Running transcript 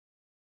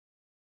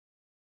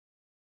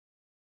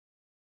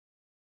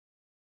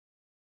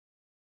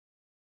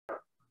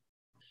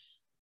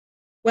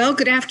Well,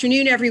 good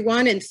afternoon,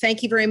 everyone, and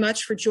thank you very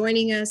much for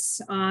joining us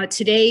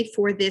today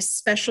for this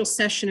special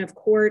session of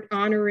court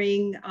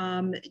honoring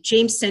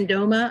James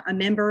Cendoma, a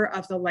member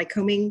of the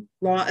Lycoming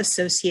Law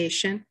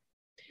Association.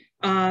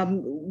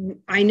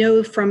 I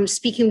know from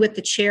speaking with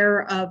the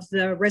chair of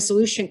the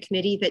resolution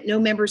committee that no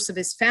members of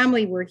his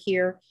family were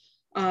here,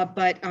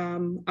 but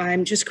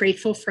I'm just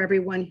grateful for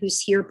everyone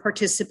who's here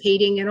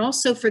participating and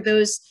also for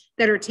those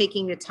that are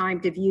taking the time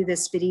to view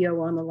this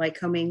video on the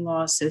Lycoming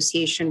Law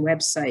Association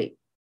website.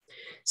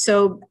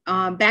 So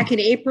back in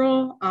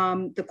April,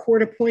 the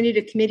court appointed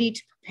a committee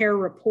to prepare a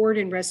report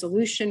and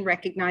resolution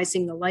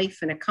recognizing the life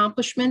and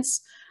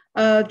accomplishments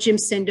of Jim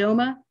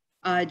Cendoma,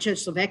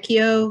 Judge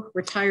Lavecchio,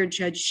 retired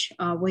Judge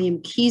William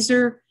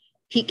Keyser,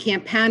 Pete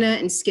Campana,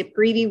 and Skip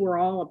Greavy were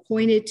all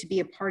appointed to be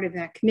a part of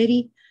that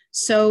committee.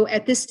 So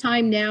at this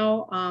time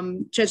now,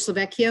 Judge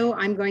Lavecchio,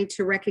 I'm going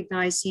to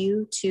recognize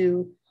you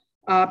to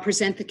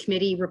present the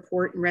committee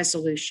report and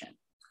resolution.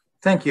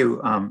 Thank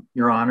you,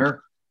 Your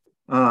Honor.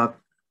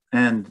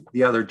 And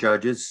the other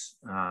judges,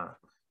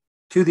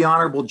 to the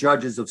honorable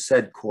judges of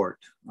said court,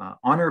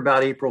 on or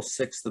about April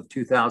 6th of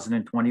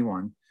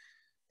 2021,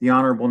 the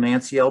Honorable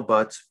Nancy L.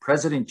 Butts,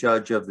 President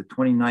Judge of the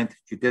 29th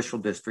Judicial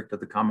District of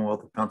the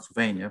Commonwealth of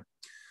Pennsylvania,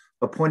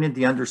 appointed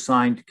the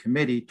undersigned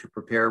committee to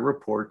prepare a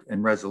report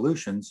and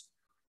resolutions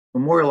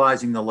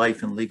memorializing the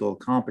life and legal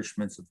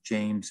accomplishments of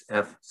James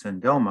F.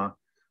 Cendoma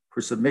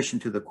for submission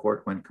to the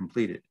court when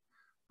completed.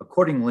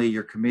 Accordingly,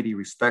 your committee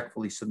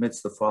respectfully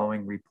submits the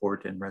following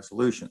report and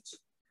resolutions.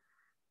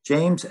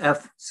 James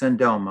F.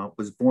 Cendoma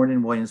was born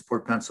in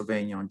Williamsport,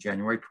 Pennsylvania on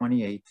January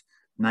 28,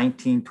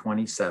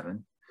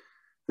 1927,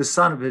 the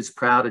son of his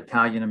proud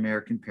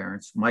Italian-American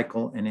parents,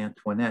 Michael and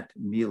Antoinette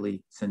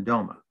Mealy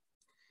Cendoma.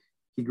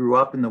 He grew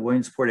up in the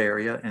Williamsport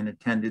area and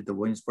attended the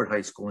Williamsport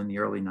High School in the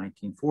early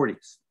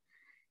 1940s.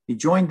 He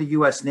joined the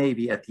U.S.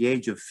 Navy at the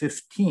age of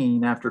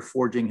 15 after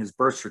forging his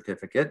birth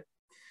certificate,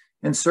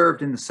 and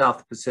served in the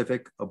South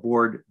Pacific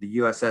aboard the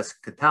USS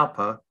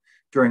Catalpa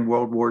during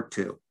World War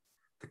II.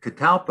 The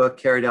Catalpa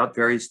carried out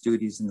various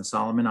duties in the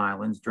Solomon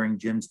Islands during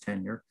Jim's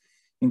tenure,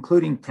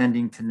 including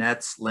tending to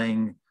nets,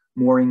 laying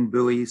mooring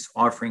buoys,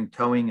 offering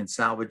towing and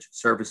salvage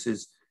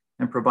services,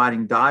 and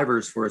providing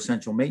divers for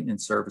essential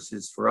maintenance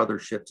services for other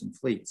ships and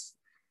fleets.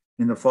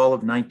 In the fall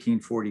of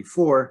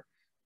 1944,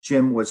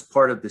 Jim was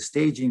part of the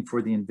staging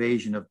for the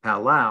invasion of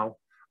Palau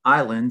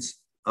Islands,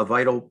 a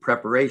vital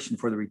preparation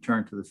for the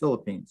return to the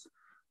Philippines.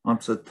 On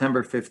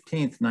September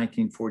 15th,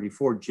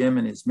 1944, Jim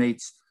and his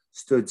mates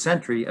stood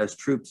sentry as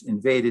troops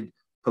invaded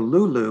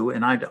Peleliu,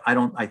 and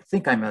I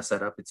think I messed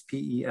that up. It's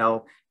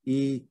Peleliu,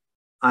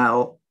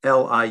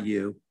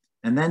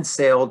 and then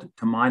sailed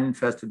to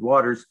mine-infested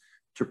waters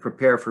to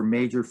prepare for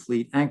major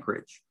fleet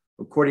anchorage.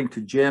 According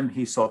to Jim,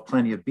 he saw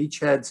plenty of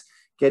beachheads,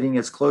 getting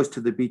as close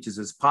to the beaches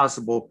as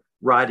possible,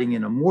 riding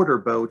in a mortar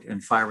boat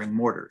and firing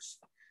mortars.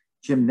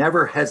 Jim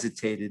never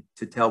hesitated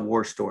to tell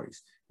war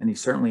stories, and he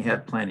certainly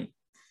had plenty.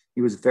 He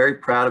was very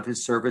proud of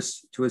his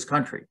service to his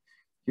country.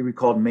 He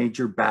recalled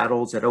major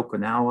battles at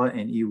Okinawa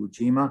and Iwo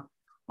Jima.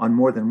 On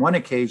more than one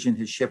occasion,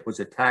 his ship was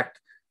attacked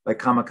by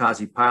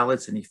kamikaze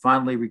pilots, and he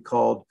finally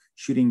recalled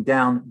shooting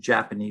down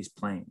Japanese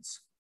planes.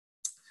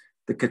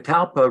 The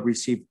Catalpa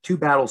received 2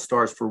 battle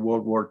stars for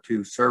World War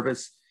II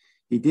service.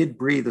 He did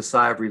breathe a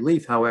sigh of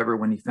relief, however,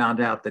 when he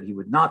found out that he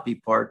would not be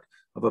part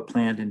of a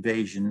planned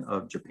invasion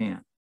of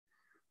Japan.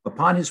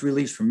 Upon his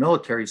release from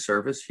military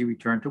service, he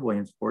returned to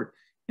Williamsport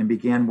and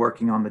began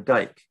working on the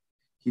dike.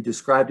 He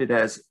described it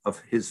as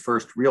of his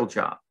first real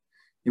job.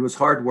 It was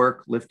hard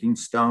work, lifting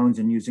stones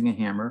and using a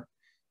hammer.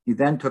 He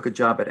then took a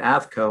job at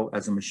Avco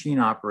as a machine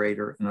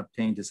operator and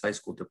obtained his high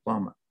school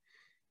diploma.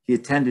 He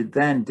attended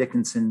then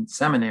Dickinson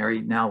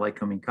Seminary, now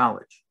Lycoming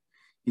College.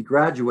 He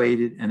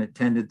graduated and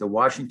attended the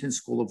Washington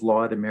School of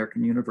Law at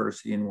American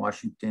University in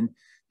Washington,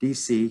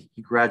 D.C.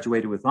 He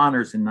graduated with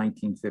honors in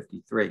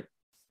 1953.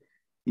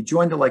 He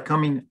joined the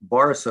Lycoming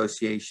Bar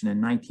Association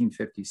in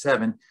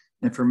 1957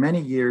 and for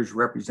many years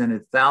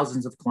represented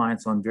thousands of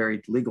clients on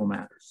varied legal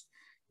matters.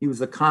 He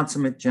was a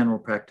consummate general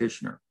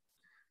practitioner.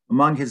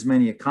 Among his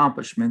many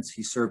accomplishments,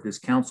 he served as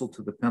counsel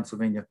to the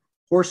Pennsylvania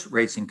Horse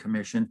Racing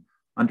Commission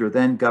under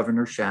then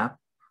Governor Shapp.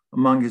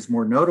 Among his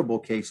more notable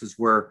cases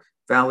were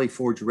Valley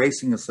Forge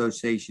Racing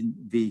Association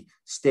v.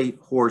 State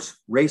Horse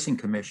Racing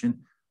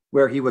Commission,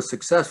 where he was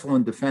successful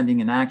in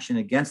defending an action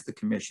against the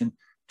commission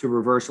to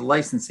reverse a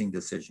licensing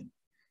decision.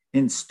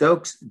 In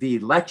Stokes v.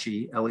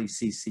 Lecce,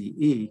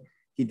 L-E-C-C-E,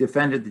 he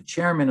defended the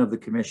chairman of the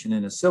commission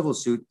in a civil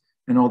suit,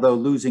 and although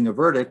losing a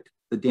verdict,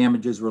 the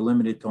damages were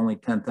limited to only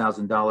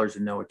 $10,000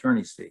 and no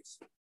attorney's fees.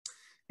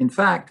 In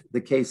fact,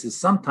 the case is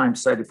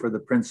sometimes cited for the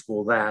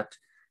principle that,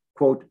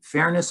 quote,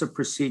 fairness of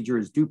procedure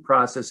is due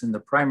process in the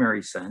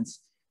primary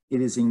sense.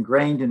 It is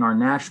ingrained in our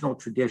national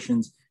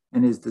traditions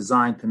and is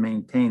designed to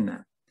maintain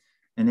them.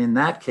 And in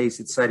that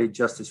case, it cited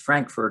Justice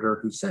Frankfurter,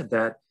 who said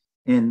that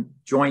in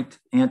Joint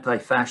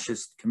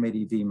Anti-Fascist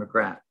Committee v.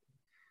 McGrath.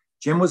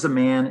 Jim was a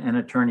man and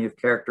attorney of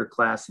character,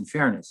 class, and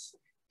fairness.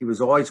 He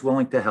was always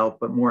willing to help,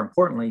 but more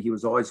importantly, he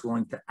was always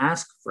willing to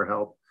ask for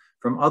help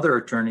from other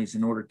attorneys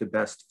in order to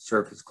best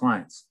serve his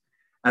clients.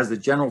 As the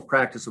general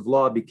practice of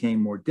law became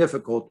more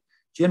difficult,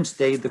 Jim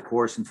stayed the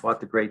course and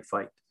fought the great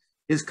fight.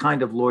 His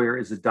kind of lawyer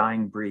is a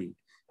dying breed.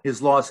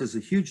 His loss is a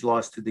huge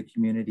loss to the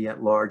community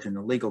at large and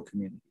the legal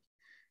community.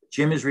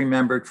 Jim is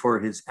remembered for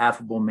his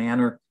affable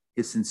manner,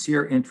 his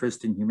sincere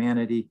interest in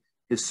humanity,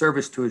 his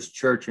service to his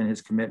church, and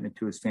his commitment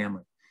to his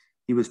family.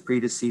 He was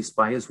predeceased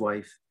by his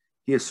wife.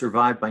 He is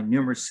survived by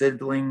numerous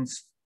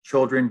siblings,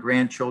 children,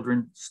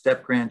 grandchildren,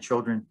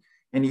 step-grandchildren,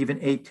 and even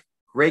 8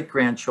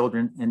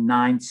 great-grandchildren and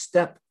 9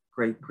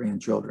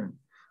 step-great-grandchildren.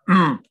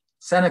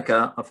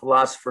 Seneca, a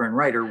philosopher and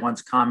writer,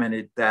 once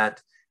commented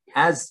that,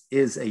 as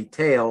is a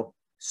tale,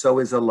 so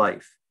is a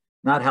life.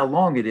 Not how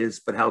long it is,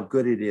 but how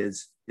good it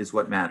is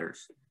what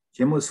matters.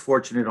 Jim was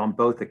fortunate on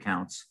both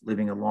accounts,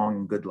 living a long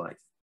and good life.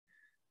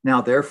 Now,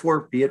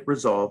 therefore, be it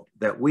resolved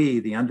that we,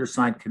 the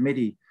undersigned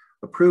committee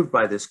approved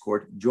by this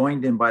court,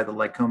 joined in by the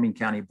Lycoming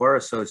County Bar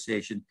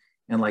Association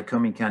and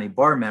Lycoming County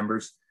Bar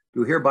members,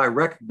 do hereby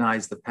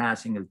recognize the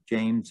passing of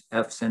James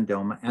F.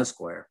 Cendoma,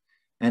 Esquire.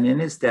 And in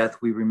his death,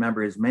 we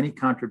remember his many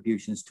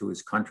contributions to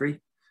his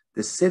country,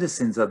 the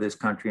citizens of this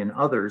country, and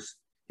others,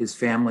 his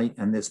family,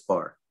 and this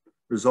bar.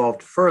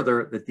 Resolved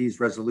further that these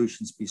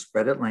resolutions be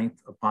spread at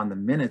length upon the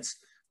minutes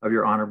of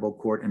your honorable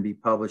court and be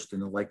published in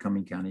the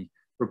Lycoming County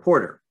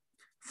Reporter.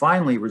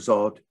 Finally,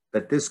 resolved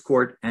that this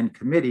court and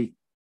committee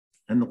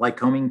and the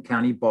Lycoming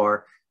County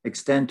Bar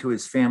extend to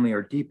his family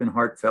our deep and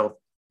heartfelt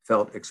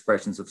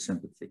expressions of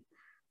sympathy.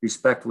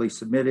 Respectfully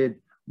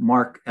submitted,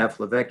 Mark F.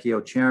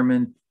 Lavecchio,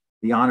 Chairman,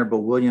 the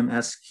Honorable William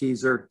S.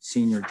 Keyser,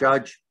 Senior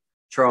Judge,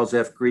 Charles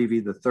F.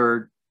 Greevy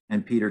III,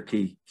 and Peter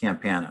T.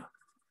 Campana.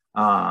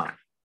 At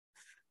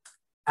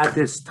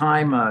this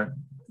time,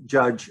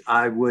 Judge,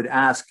 I would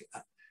ask,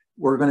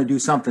 we're going to do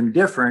something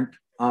different.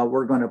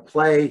 We're going to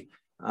play,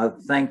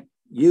 thank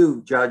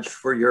you, Judge,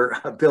 for your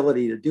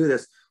ability to do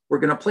this. We're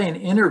going to play an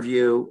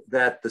interview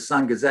that the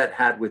Sun Gazette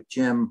had with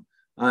Jim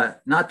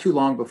not too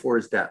long before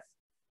his death.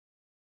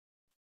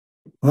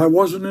 I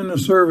wasn't in the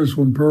service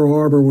when Pearl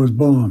Harbor was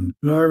bombed.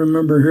 I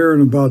remember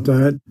hearing about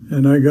that,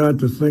 and I got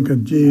to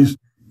thinking, geez,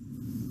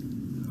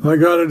 I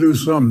got to do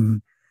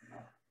something.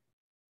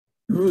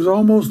 It was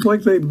almost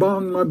like they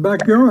bombed my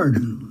backyard.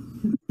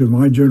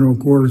 My general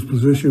quarters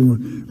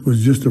position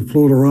was just to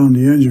float around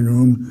the engine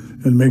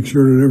room and make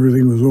sure that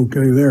everything was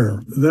okay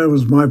there. That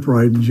was my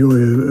pride and joy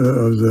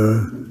of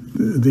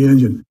the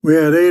engine. We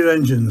had 8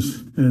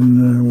 engines,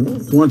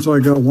 and once I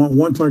got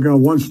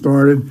one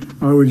started,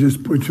 I would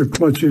just put your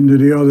clutch into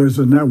the others,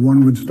 and that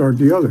one would start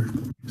the other.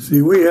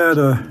 See, we had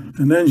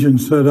an engine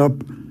set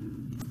up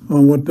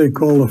on what they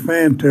call the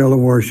fantail of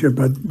our ship.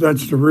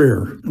 That's the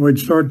rear. We'd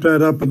start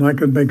that up, and I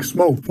could make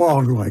smoke,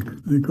 fog-like.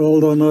 They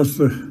called on us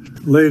to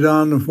lay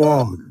down the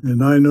fog,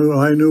 and I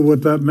knew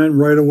what that meant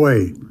right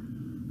away.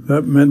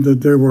 That meant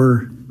that there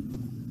were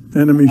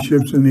enemy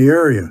ships in the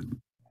area.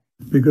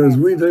 Because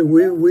we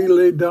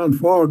laid down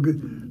fog,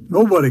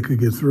 nobody could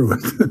get through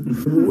it.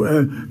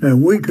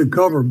 And we could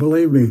cover,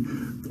 believe me,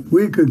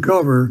 we could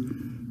cover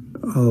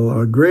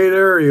a great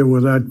area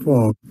with that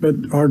fog.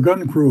 But our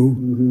gun crew,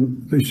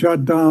 they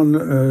shot down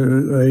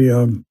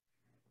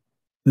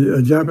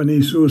a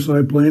Japanese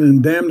suicide plane,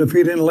 and damned if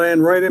he didn't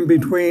land right in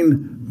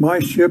between my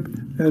ship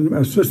and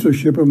a sister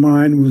ship of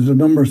mine, was the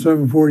number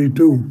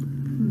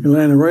 742. He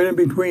landed right in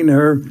between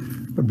there.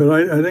 But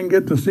I didn't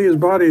get to see his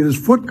body. His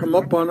foot come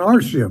up on our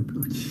ship.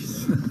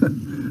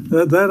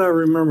 that I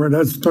remember.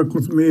 That stuck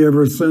with me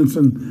ever since.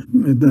 And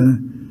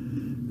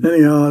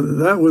anyhow,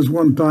 that was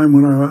one time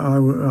when I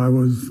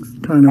was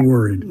kind of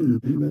worried.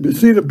 You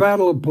see, the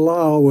Battle of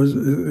Palau was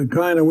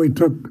we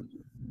took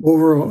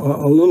over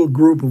a little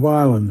group of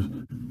islands.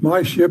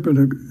 My ship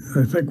and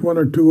I think 1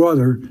 or 2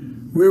 other,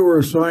 we were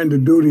assigned to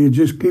duty to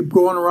just keep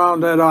going around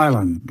that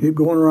island. Keep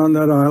going around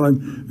that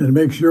island and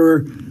make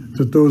sure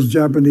that those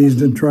Japanese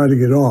didn't try to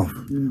get off,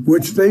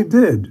 which they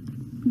did.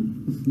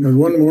 And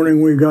one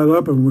morning we got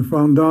up and we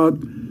found out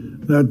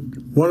that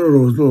one of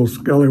those little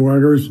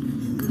scallywaggers,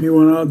 he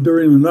went out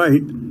during the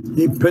night,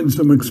 he pinned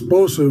some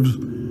explosives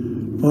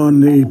on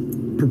the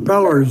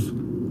propellers,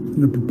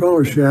 the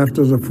propeller shaft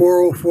of the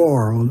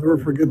 404. I'll never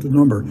forget the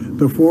number,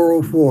 the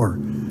 404,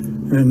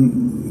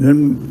 and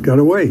then got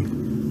away.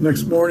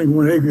 Next morning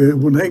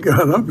when they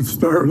got up and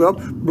started up,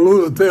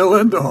 blew the tail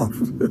end off.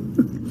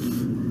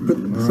 But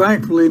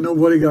thankfully,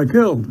 nobody got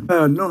killed.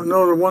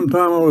 The one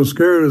time I was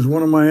scared is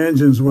one of my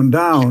engines went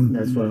down.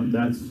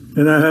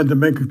 And I had to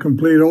make a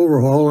complete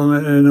overhaul,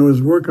 and I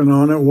was working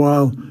on it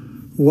while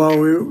we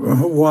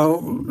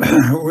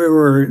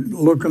were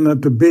looking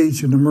at the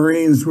beach, and the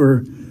Marines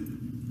were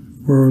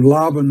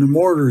lobbing the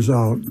mortars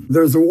out.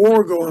 There's a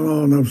war going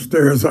on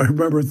upstairs, I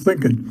remember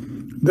thinking.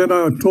 Then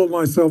I told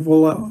myself,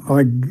 well,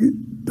 I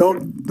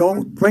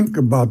don't think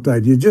about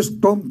that. You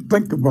just don't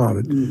think about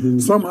it.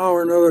 Somehow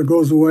or another it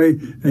goes away,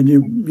 and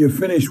you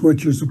finish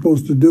what you're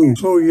supposed to do.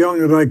 So young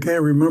that I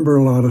can't remember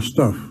a lot of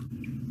stuff.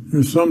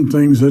 There's some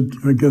things that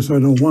I guess I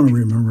don't want to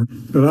remember.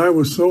 But I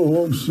was so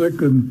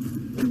homesick and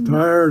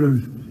tired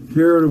of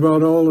hearing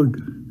about all the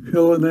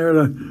killing there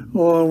that I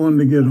wanted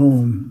to get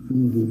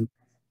home.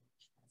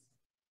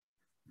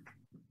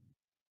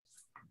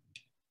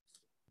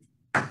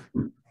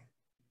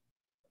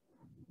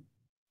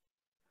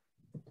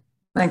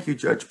 Thank you,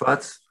 Judge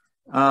Butts.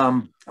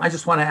 I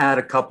just want to add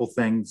a couple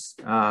things.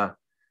 I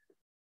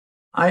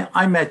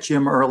met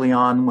Jim early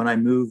on when I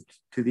moved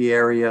to the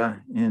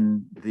area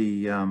in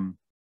the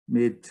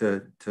mid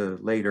to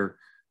later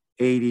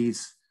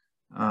 80s.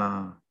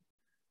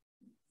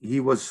 He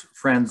was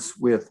friends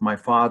with my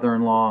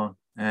father-in-law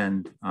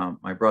and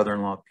my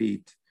brother-in-law,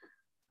 Pete.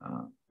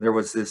 There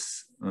was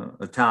this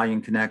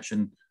Italian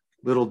connection.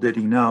 Little did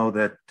he know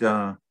that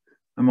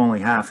I'm only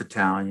half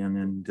Italian,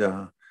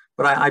 and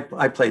but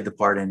I played the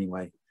part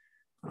anyway.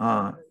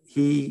 I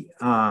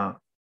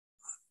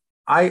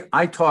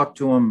talked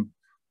to him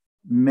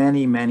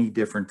many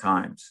different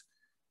times.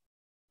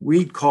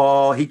 He'd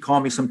call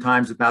me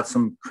sometimes about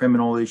some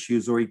criminal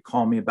issues, or he'd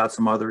call me about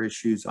some other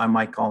issues. I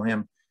might call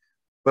him.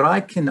 But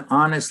I can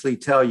honestly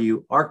tell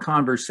you, our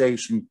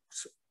conversation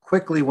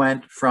quickly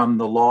went from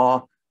the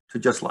law to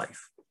just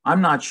life.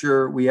 I'm not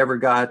sure we ever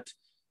got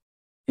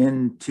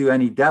into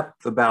any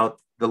depth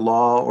about the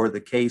law or the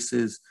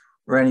cases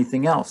or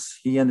anything else.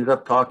 He ended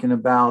up talking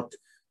about,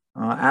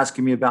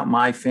 asking me about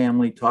my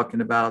family, talking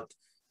about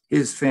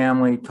his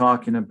family,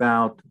 talking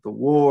about the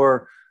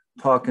war,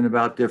 talking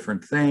about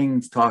different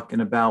things,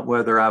 talking about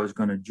whether I was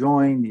going to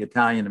join the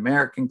Italian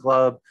American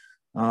Club,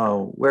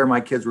 where my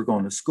kids were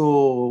going to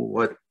school,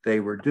 what they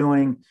were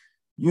doing.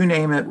 You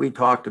name it, we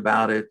talked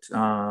about it.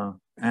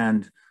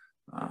 And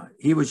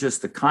he was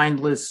just the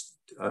kindest,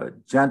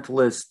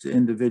 gentlest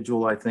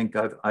individual I think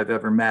I've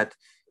ever met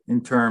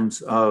in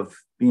terms of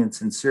being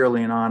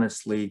sincerely and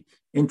honestly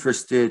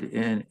interested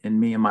in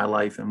me and my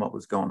life and what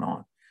was going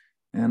on.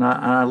 And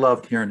I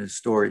loved hearing his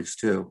stories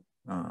too.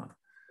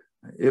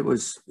 It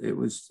was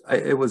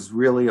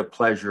really a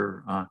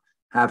pleasure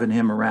having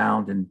him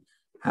around and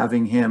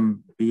having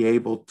him be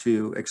able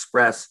to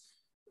express,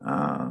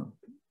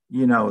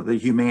 the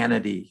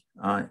humanity.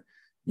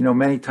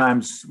 Many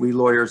times we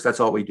lawyers, that's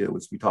all we do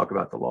is we talk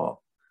about the law.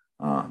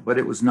 But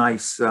it was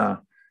nice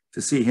to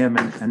see him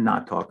and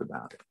not talk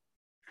about it.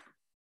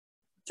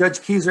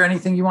 Judge Key, is there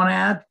anything you want to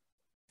add?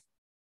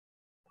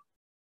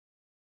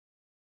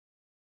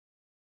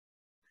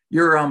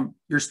 You're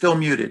still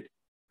muted.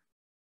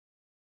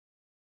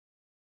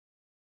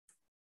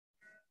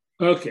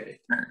 Okay.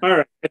 All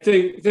right. I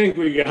think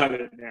we got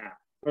it now.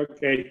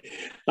 Okay.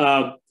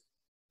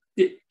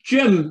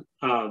 Jim,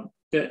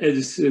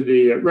 as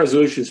the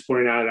resolutions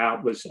point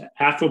out, was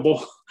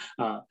affable,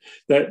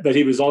 but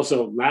he was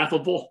also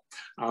laughable.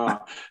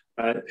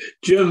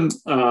 Jim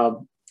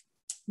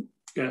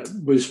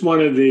was one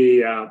of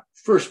the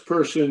first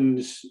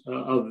persons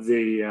of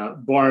the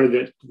bar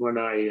that when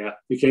I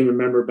became a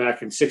member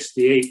back in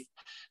 '68,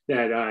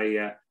 that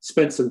I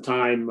spent some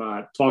time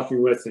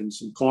talking with, and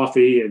some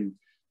coffee and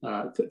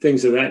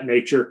things of that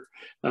nature.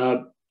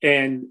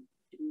 And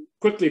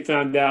quickly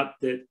found out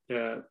that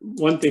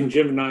one thing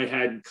Jim and I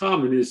had in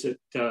common is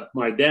that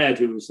my dad,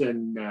 who was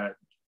then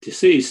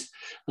deceased,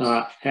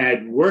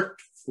 had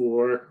worked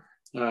for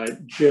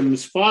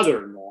Jim's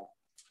father-in-law,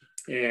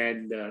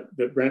 and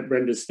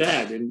Brenda's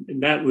dad,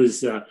 and that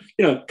was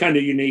kind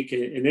of unique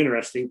and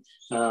interesting.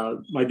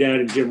 My dad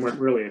and Jim weren't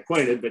really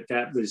acquainted, but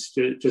that was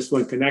just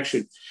one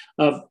connection.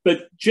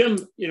 But Jim,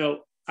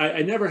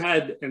 I never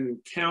had an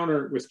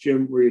encounter with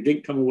Jim where he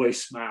didn't come away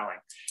smiling.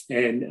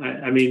 And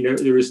I mean,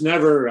 there was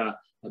never a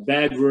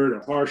bad word,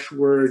 a harsh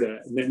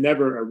word,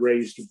 never a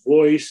raised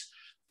voice.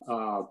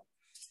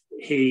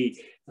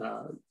 He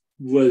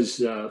was,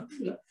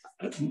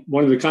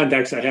 one of the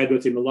contacts I had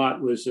with him a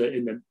lot was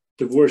in the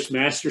divorce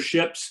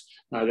masterships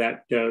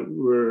that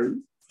were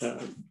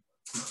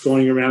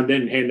going around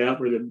then and handing out,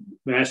 where the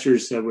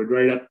masters would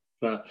write up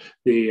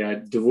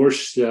the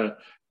divorce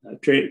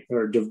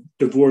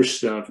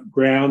divorce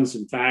grounds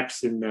and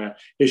facts, and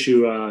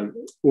issue an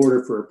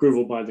order for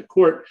approval by the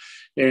court.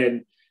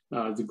 And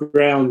the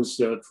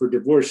grounds for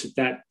divorce at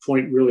that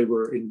point really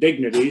were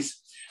indignities.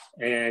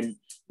 And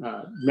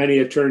many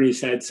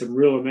attorneys had some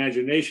real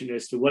imagination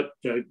as to what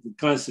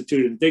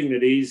constitute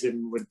indignities,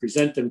 and would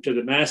present them to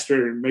the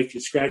master and make you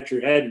scratch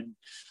your head and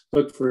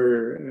look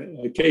for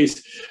a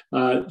case.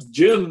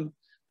 Jim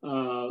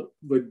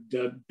would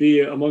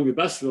be among the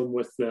best of them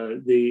with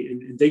the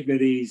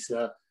indignities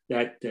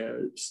that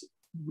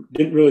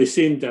didn't really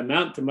seem to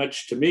amount to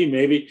much to me,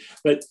 maybe.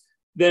 But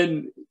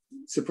then,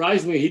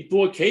 surprisingly, he'd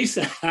pull a case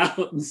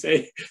out and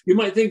say, "You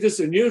might think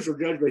this is unusual,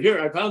 Judge, but here,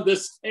 I found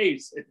this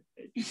case."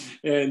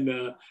 And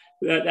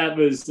that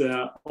was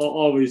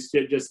always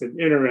just an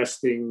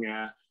interesting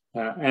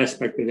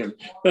aspect of him.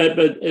 But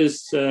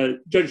as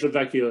Judge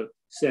LaVecchia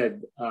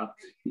said,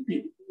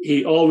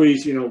 he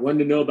always, wanted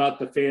to know about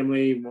the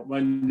family,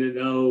 wanted to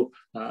know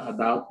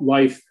about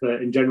life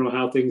in general,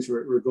 how things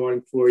were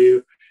going for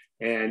you,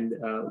 and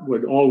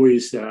would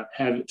always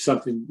have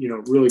something,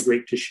 really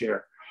great to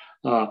share.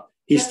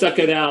 He stuck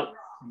it out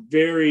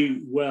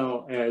very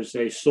well as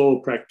a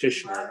sole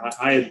practitioner.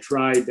 I had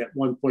tried at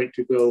one point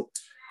to go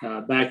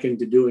back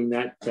into doing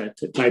that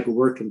type of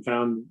work, and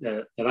found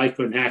that I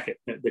couldn't hack it.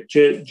 But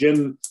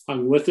Jim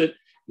hung with it.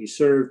 He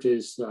served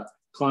his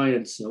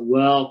clients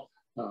well.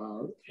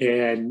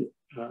 And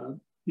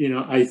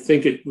I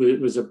think it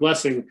was a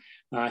blessing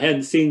I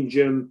hadn't seen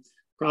Jim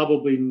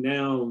probably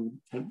now,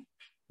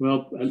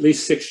 well, at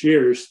least 6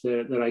 years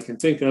that I can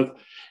think of.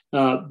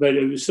 But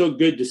it was so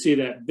good to see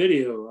that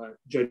video,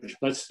 Judge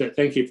Butts.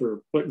 Thank you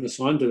for putting us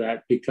onto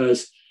that,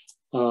 because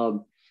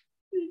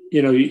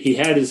you know, he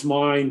had his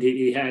mind,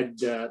 he had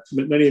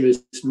many of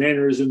his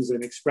mannerisms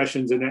and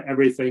expressions and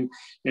everything.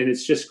 And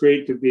it's just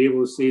great to be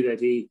able to see that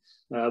he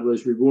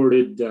was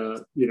rewarded,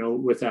 you know,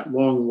 with that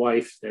long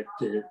life that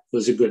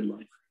was a good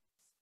life.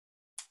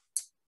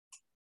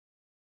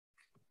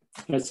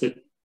 That's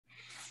it.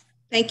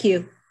 Thank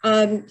you.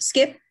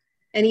 Skip,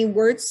 any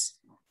words?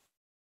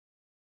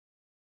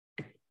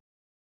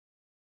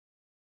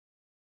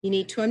 You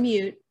need to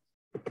unmute.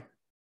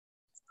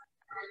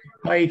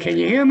 Hey, can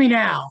you hear me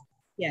now?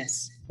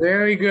 Yes.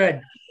 Very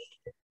good.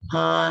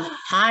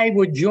 I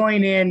would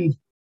join in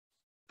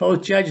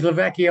both Judge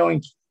Lavecchio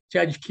and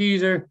Judge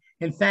Keyser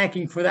in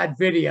thanking for that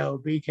video,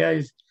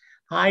 because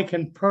I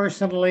can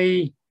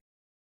personally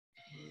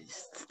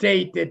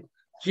state that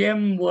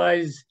Jim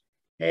was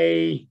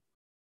a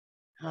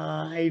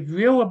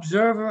real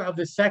observer of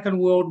the Second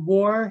World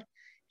War.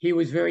 He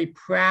was very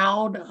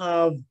proud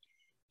of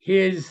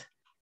his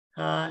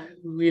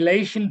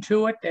relation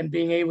to it and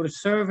being able to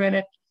serve in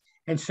it.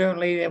 And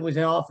certainly it was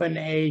often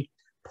a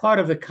part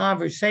of the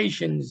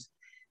conversations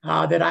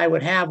that I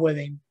would have with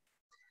him.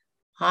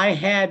 I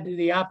had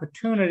the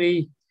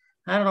opportunity,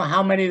 I don't know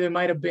how many there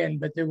might have been,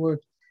 but there were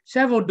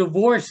several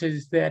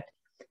divorces that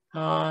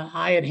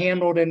I had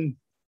handled in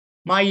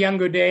my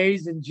younger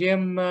days. And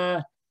Jim,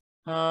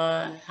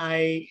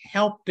 I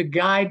helped to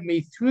guide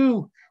me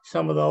through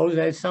some of those,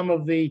 as some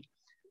of the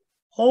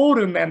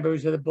older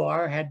members of the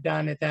bar had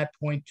done at that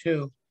point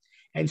too.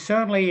 And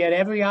certainly at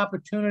every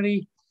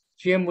opportunity,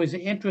 Jim was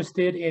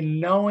interested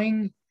in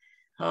knowing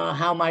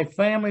how my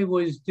family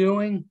was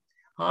doing.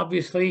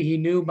 Obviously, he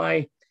knew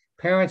my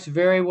parents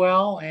very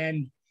well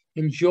and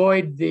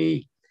enjoyed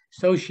the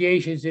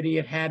associations that he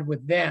had had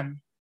with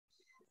them.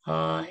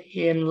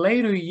 In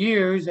later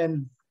years,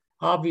 and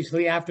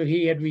obviously after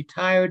he had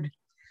retired,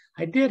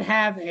 I did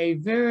have a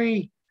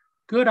very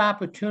good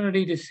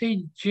opportunity to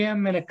see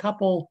Jim in a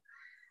couple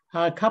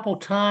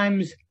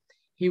times.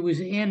 He was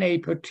in a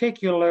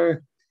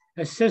particular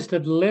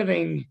assisted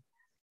living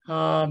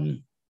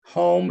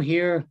home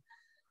here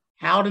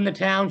out in the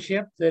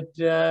township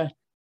that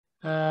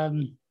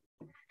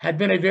had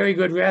been a very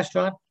good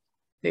restaurant,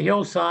 the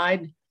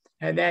Hillside,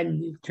 and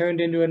then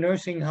turned into a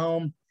nursing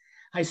home.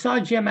 I saw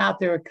Jim out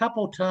there a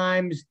couple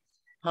times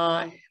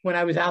when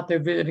I was out there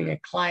visiting a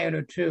client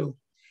or two.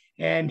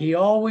 And he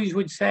always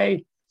would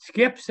say,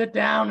 "Skip, sit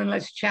down and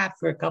let's chat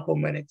for a couple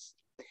minutes."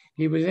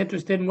 He was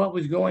interested in what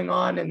was going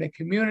on in the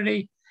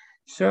community.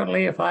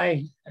 Certainly, if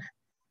I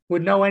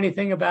would know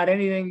anything about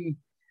anything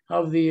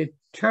of the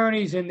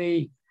attorneys in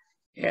the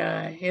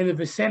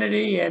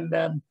vicinity,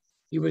 and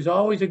he was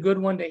always a good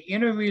one to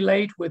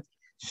interrelate with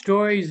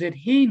stories that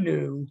he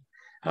knew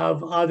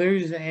of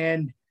others,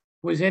 and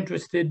was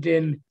interested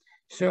in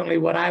certainly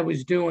what I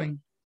was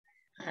doing.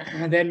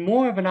 And then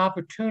more of an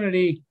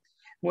opportunity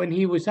when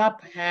he was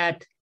up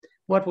at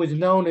what was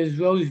known as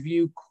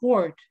Roseview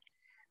Court.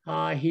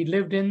 He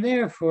lived in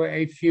there for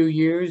a few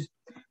years,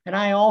 and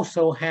I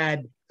also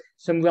had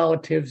some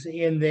relatives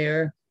in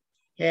there.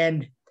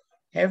 And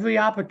every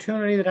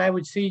opportunity that I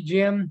would see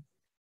Jim,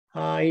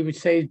 he would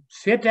say,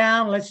 "Sit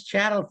down, let's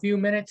chat a few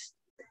minutes."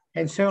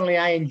 And certainly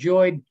I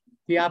enjoyed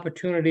the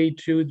opportunity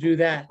to do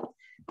that.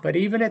 But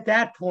even at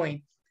that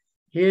point,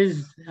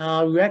 his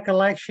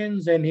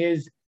recollections and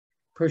his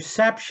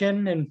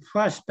perception and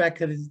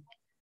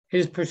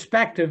his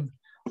perspective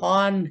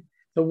on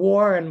the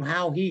war and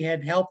how he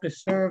had helped to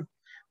serve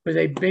was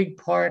a big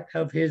part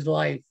of his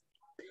life.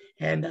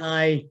 And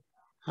I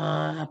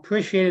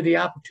appreciated the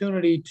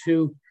opportunity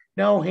to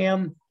know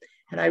him.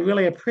 And I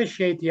really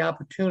appreciate the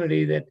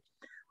opportunity that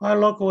our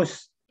local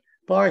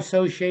bar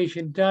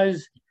association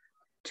does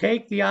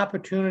take the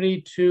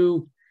opportunity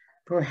to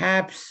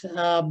perhaps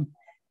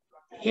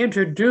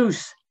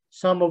introduce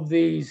some of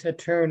these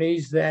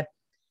attorneys that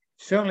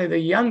certainly the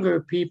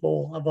younger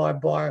people of our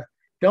bar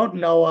don't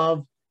know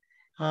of.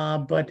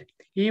 But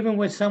even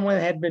with someone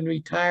that had been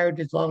retired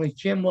as long as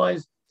Jim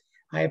was,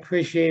 I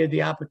appreciated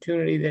the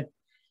opportunity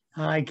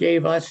that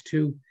gave us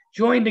to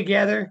join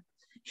together,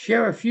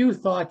 share a few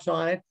thoughts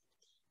on it.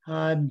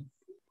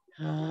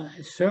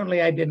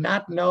 Certainly I did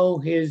not know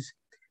his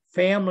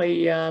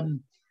family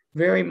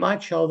very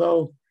much,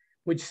 although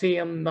would see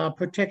him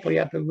particularly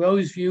up at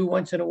Roseview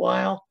once in a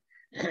while,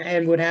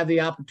 and would have the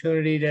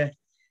opportunity to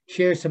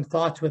share some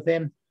thoughts with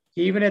him.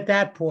 Even at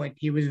that point,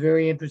 he was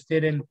very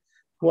interested in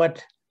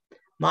what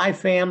my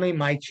family,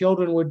 my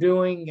children were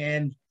doing,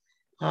 and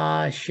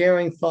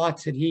sharing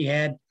thoughts that he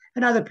had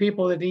and other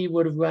people that he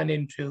would have run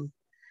into.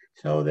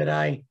 So that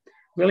I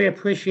really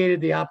appreciated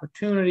the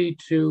opportunity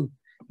to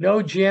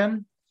know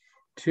Jim,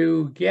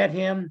 to get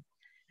him,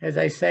 as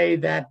I say,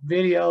 that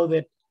video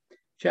that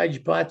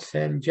Judge Butts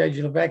and Judge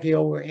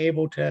Lavecchio were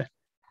able to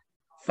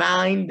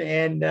find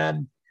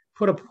and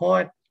put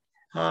apart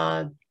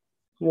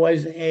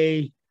was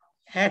a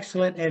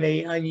excellent and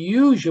a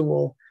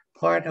unusual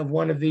part of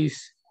one of these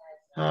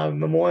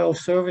memorial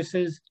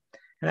services.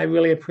 And I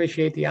really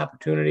appreciate the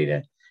opportunity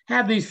to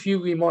have these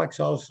few remarks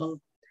also.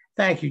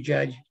 Thank you,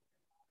 Judge.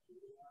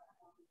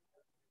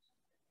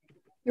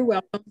 You're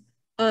welcome.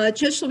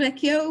 Judge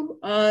Lavecchio,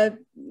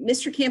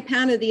 Mr.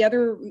 Campana, the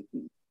other,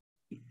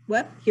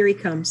 well, here he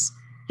comes.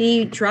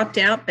 He dropped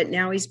out, but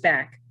now he's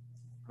back.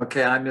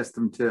 Okay, I missed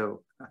him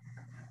too.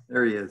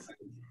 There he is.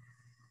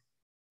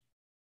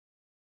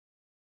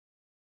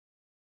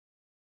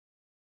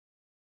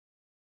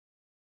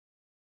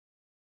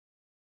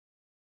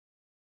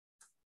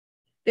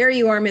 There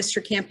you are,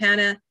 Mr.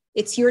 Campana.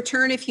 It's your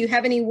turn if you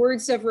have any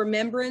words of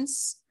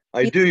remembrance.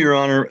 I do, Your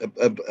Honor.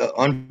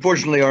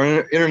 Unfortunately,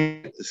 our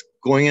internet is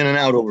going in and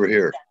out over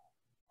here.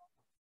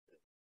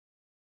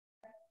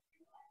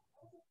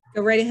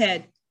 Go right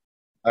ahead.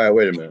 All right,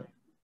 wait a minute.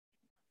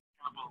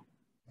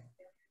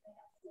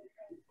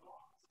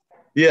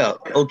 Yeah,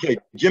 okay.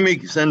 Jimmy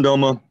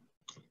Cendoma,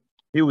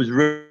 he was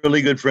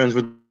really good friends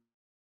with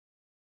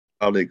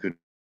how they could.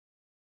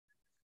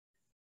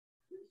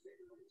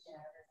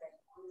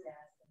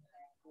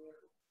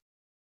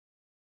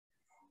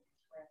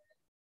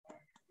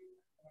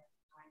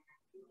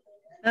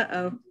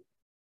 Uh-oh.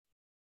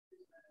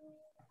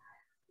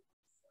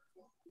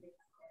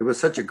 It was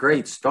such a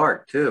great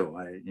start too.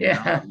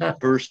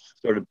 First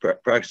started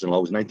practicing law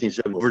was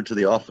 1970. Over to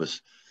the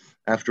office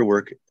after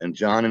work, and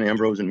John and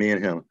Ambrose and me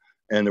and him,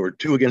 and there were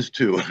 2 against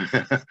 2.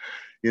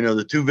 You know,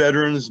 the 2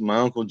 veterans. My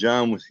uncle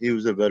John he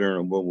was a veteran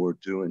of World War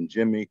II, and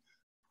Jimmy,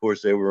 of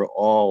course, they were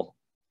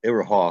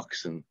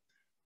hawks, and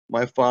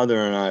my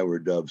father and I were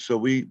doves. So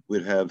we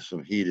would have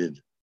some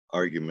heated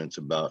arguments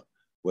about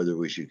whether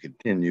we should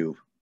continue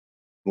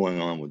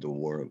going on with the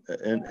war.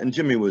 And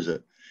Jimmy was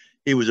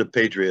a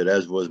patriot,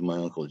 as was my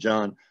Uncle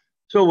John.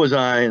 So was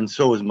I, and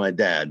so was my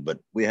dad, but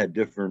we had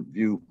different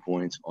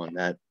viewpoints on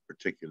that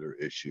particular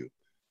issue.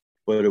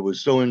 But it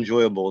was so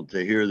enjoyable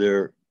to hear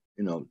their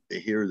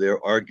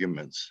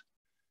arguments.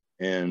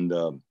 And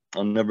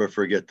I'll never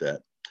forget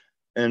that.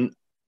 And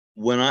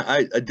when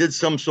I did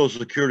some Social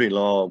Security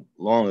law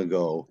long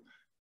ago,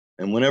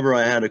 and whenever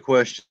I had a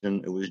question,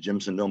 it was Jim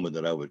Cendoma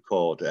that I would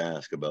call to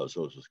ask about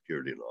Social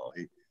Security law.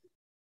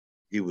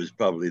 He was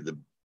probably the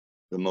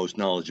most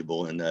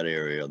knowledgeable in that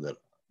area that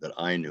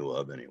I knew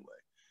of anyway.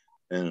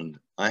 And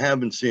I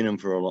hadn't seen him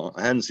for a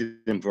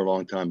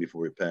long time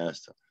before he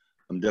passed.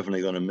 I'm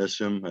definitely going to miss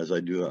him, as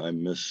I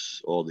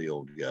miss all the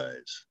old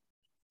guys.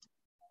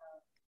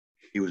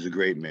 He was a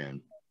great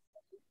man.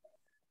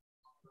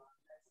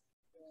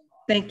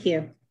 Thank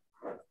you.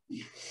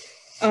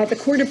 The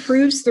court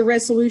approves the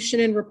resolution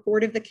and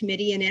report of the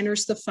committee and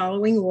enters the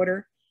following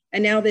order.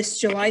 And now this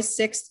July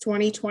 6th,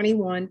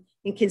 2021,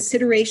 in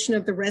consideration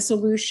of the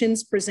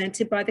resolutions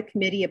presented by the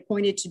committee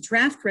appointed to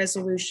draft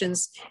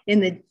resolutions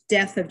in the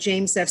death of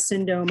James F.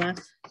 Cendoma,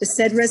 the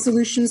said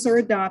resolutions are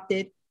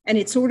adopted, and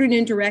it's ordered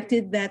and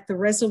directed that the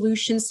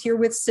resolutions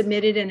herewith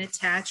submitted and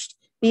attached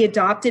be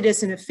adopted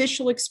as an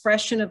official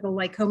expression of the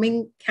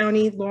Lycoming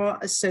County Law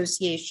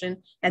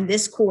Association and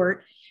this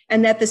court,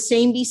 and that the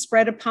same be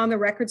spread upon the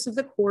records of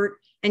the court,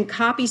 and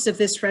copies of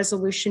this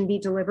resolution be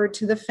delivered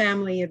to the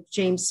family of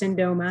James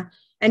Cendoma.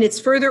 And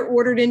it's further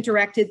ordered and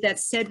directed that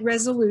said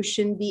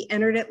resolution be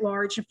entered at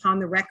large upon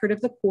the record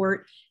of the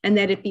court, and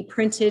that it be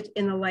printed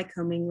in the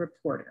Lycoming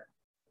Reporter.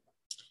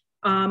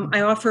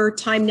 I offer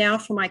time now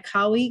for my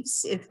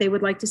colleagues if they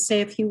would like to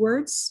say a few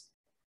words.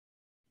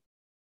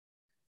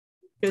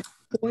 Judge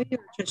Boyd or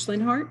Judge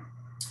Linhart?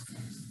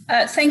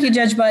 Thank you,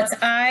 Judge Butts.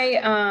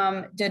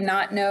 I did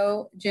not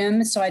know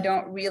Jim, so I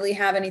don't really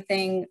have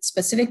anything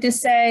specific to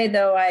say,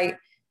 though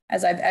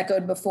as I've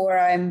echoed before,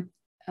 I'm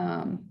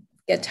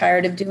get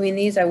tired of doing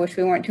these. I wish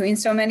we weren't doing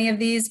so many of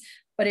these,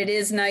 but it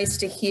is nice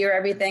to hear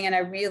everything, and I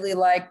really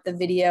liked the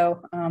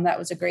video. That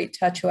was a great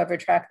touch, whoever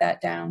tracked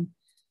that down.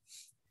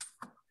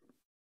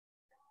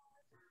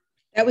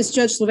 That was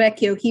Judge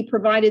Lavecchio. He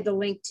provided the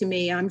link to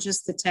me. I'm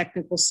just the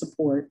technical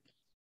support,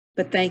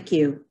 but thank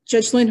you.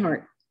 Judge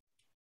Linhart.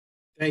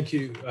 Thank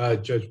you,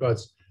 Judge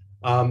Butts.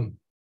 I'm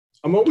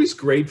always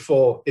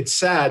grateful. It's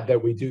sad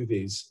that we do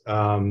these.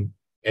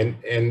 And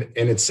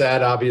it's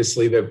sad,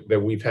 obviously,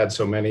 that we've had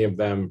so many of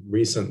them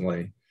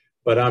recently.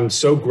 But I'm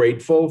so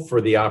grateful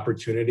for the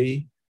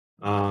opportunity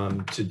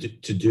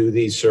to do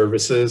these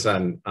services.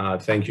 And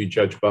thank you,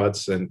 Judge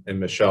Butts and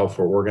Michelle,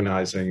 for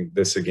organizing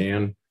this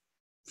again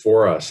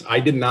for us. I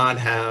did not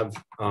have,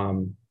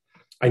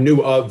 I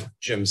knew of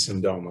Jim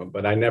Cendoma,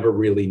 but I never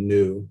really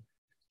knew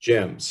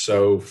Jim.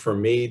 So for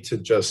me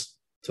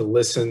to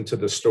listen to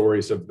the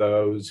stories of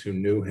those who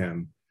knew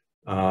him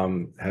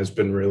has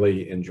been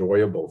really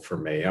enjoyable for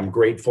me. I'm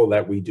grateful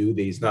that we do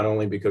these, not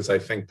only because I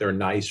think they're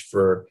nice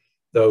for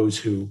those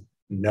who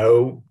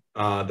know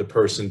the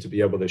person to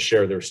be able to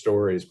share their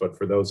stories, but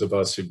for those of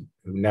us who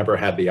never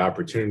had the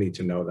opportunity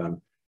to know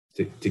them,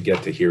 to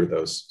get to hear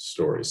those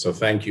stories. So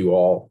thank you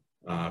all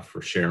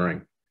for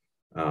sharing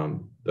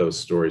those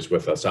stories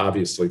with us.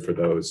 Obviously, for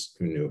those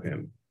who knew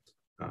him,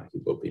 he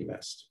will be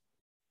missed.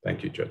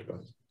 Thank you, Judge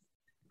Butts.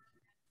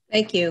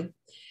 Thank you.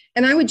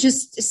 And I would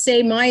just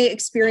say my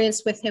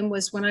experience with him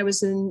was when I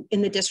was in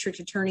the district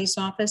attorney's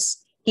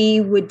office.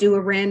 He would do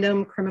a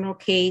random criminal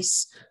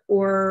case,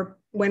 or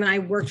when I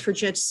worked for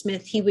Judge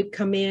Smith, he would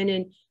come in,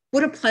 and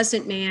what a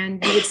pleasant man.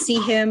 You would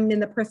see him in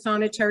the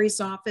prothonotary's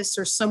office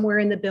or somewhere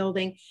in the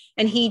building,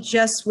 and he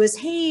just was,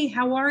 hey,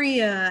 how are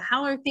you?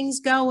 How are things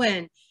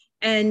going?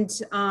 And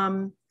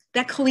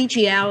that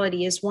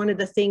collegiality is one of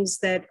the things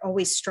that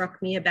always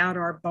struck me about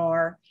our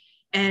bar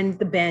and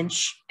the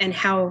bench, and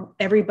how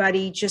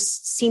everybody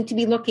just seemed to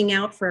be looking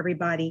out for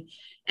everybody.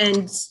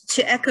 And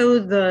to echo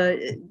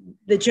the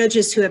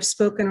judges who have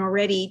spoken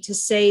already, to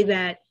say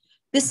that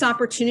this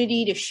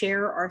opportunity to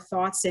share our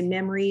thoughts and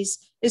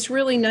memories is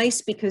really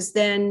nice, because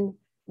then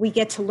we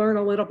get to learn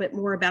a little bit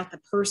more about the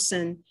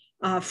person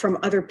from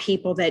other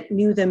people that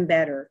knew them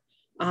better.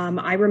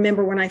 I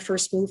remember when I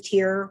first moved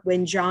here,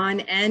 when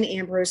John and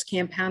Ambrose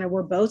Campana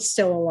were both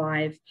still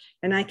alive.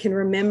 And I can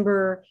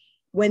remember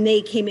when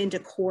they came into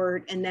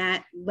court and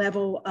that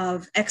level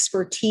of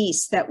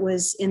expertise that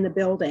was in the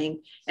building.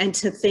 And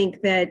to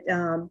think that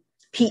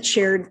Pete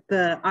shared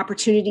the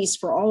opportunities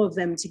for all of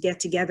them to get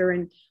together,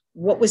 and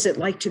what was it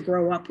like to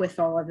grow up with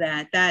all of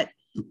that? That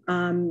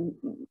it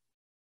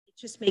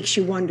just makes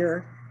you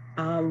wonder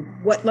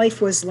what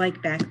life was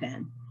like back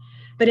then.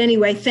 But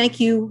anyway, thank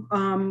you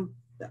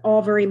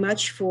all very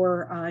much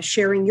for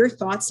sharing your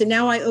thoughts. And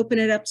now I open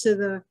it up to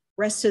the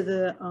rest of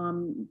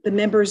the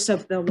members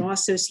of the Law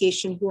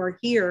Association who are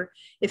here,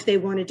 if they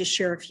wanted to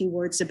share a few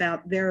words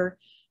about their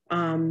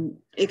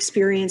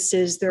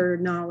experiences, their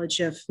knowledge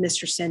of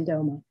Mr.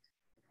 Cendoma.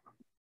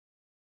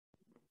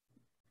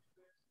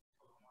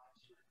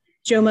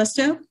 Joe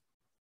Musto,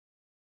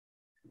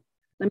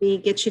 let me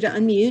get you to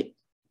unmute.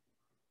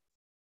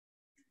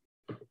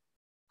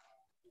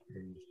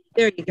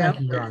 There you go. Thank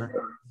you, Your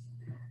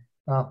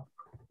Honor.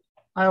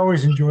 I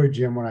always enjoyed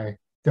Jim when I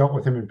dealt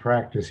with him in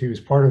practice. He was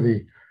part of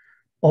the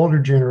older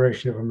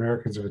generation of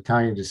Americans of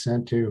Italian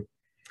descent who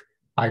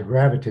I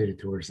gravitated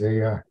towards.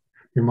 They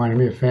reminded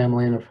me of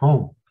family and of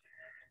home.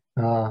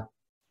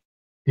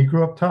 He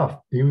grew up tough.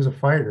 He was a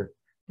fighter,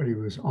 but he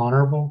was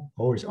honorable,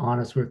 always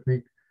honest with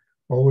me,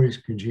 always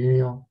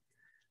congenial.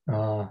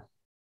 I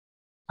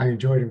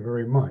enjoyed him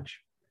very much.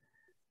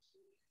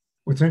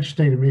 What's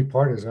interesting to me,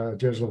 part is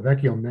Judge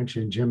Lavecchio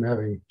mentioned Jim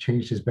having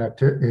changed his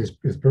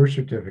birth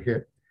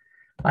certificate.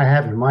 I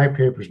have in my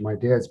papers my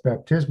dad's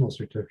baptismal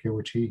certificate,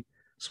 which he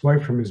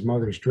swiped from his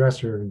mother's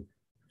dresser and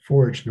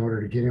forged in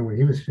order to get in when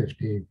he was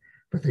 15,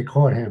 but they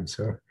caught him.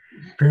 So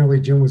apparently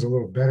Jim was a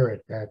little better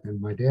at that than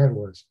my dad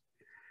was.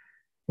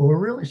 But what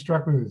really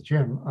struck me with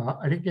Jim,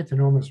 I didn't get to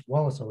know him as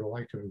well as I would have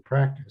liked to have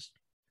practiced.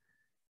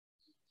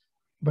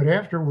 But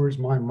afterwards,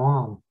 my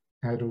mom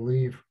had to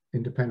leave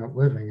independent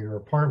living in her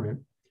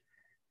apartment.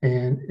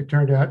 And it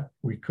turned out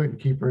we couldn't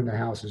keep her in the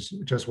house.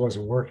 It just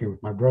wasn't working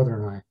with my brother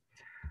and I.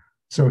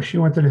 So she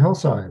went to the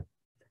hillside,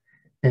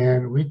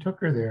 and we took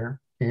her there,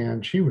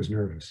 and she was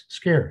nervous,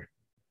 scared.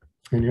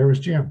 And here was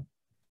Jim.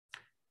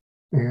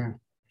 And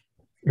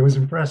it was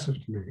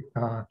impressive to me.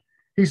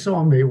 He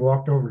saw me,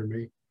 walked over to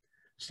me,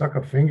 stuck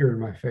a finger in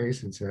my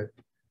face and said,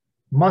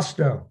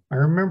 "Musto, I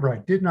remember I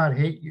did not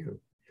hate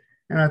you."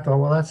 And I thought,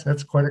 well,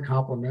 that's quite a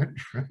compliment.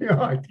 You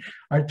know,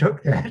 I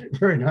took that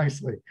very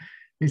nicely.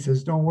 He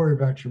says, "Don't worry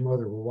about your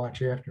mother. We'll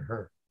watch after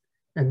her."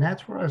 And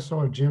that's where I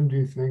saw Jim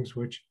do things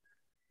which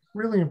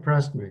really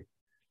impressed me.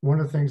 One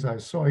of the things I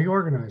saw, he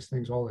organized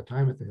things all the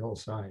time at the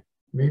hillside,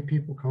 made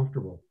people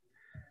comfortable.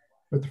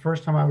 But the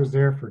first time I was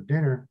there for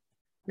dinner,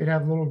 they'd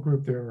have a little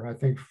group there, I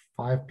think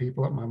 5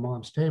 people at my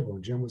mom's table,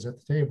 and Jim was at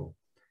the table.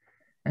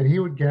 And he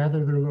would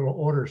gather their little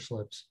order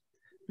slips,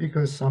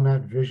 because some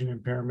had vision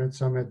impairment,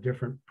 some had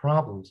different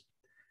problems.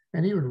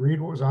 And he would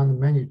read what was on the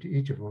menu to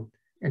each of them,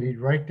 and he'd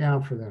write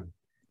down for them.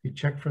 He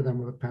checked for them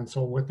with a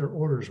pencil what their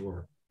orders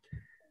were.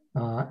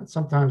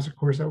 Sometimes, of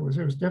course, it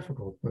was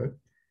difficult, but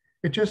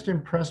it just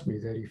impressed me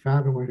that he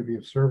found a way to be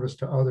of service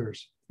to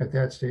others at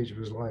that stage of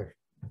his life.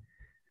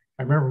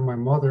 I remember my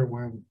mother,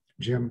 when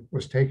Jim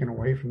was taken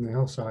away from the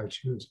hillside,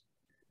 she was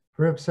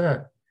very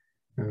upset.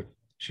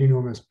 She knew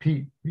him as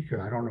Pete, because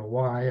I don't know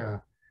why.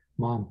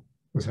 Mom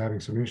was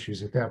having some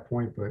issues at that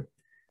point, but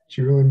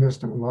she really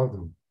missed him and loved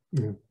him.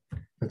 Yeah,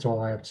 that's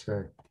all I have to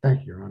say.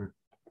 Thank you, Your Honor.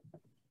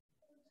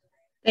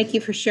 Thank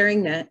you for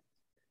sharing that.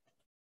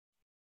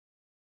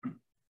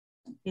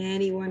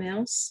 Anyone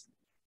else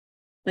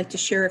like to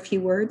share a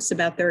few words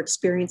about their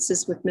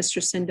experiences with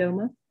Mr.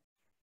 Cendoma?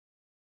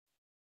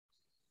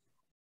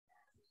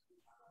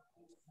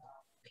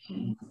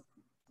 Okay.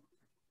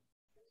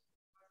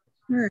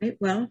 All right,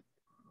 well,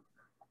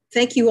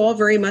 thank you all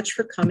very much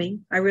for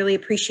coming. I really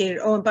appreciate it.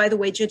 Oh, and by the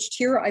way, Judge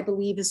Tier, I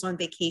believe, is on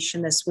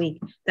vacation this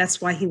week.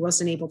 That's why he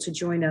wasn't able to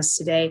join us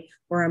today,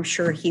 or I'm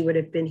sure he would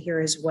have been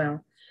here as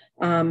well.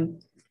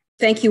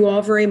 Thank you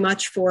all very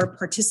much for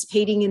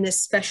participating in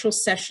this special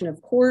session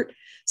of court.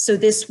 So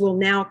this will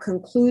now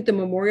conclude the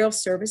memorial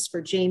service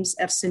for James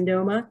F.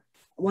 Cendoma.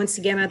 Once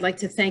again, I'd like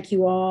to thank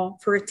you all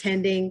for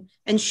attending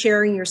and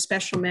sharing your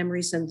special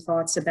memories and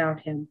thoughts about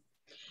him.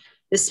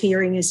 This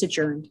hearing is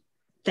adjourned.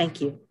 Thank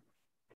you.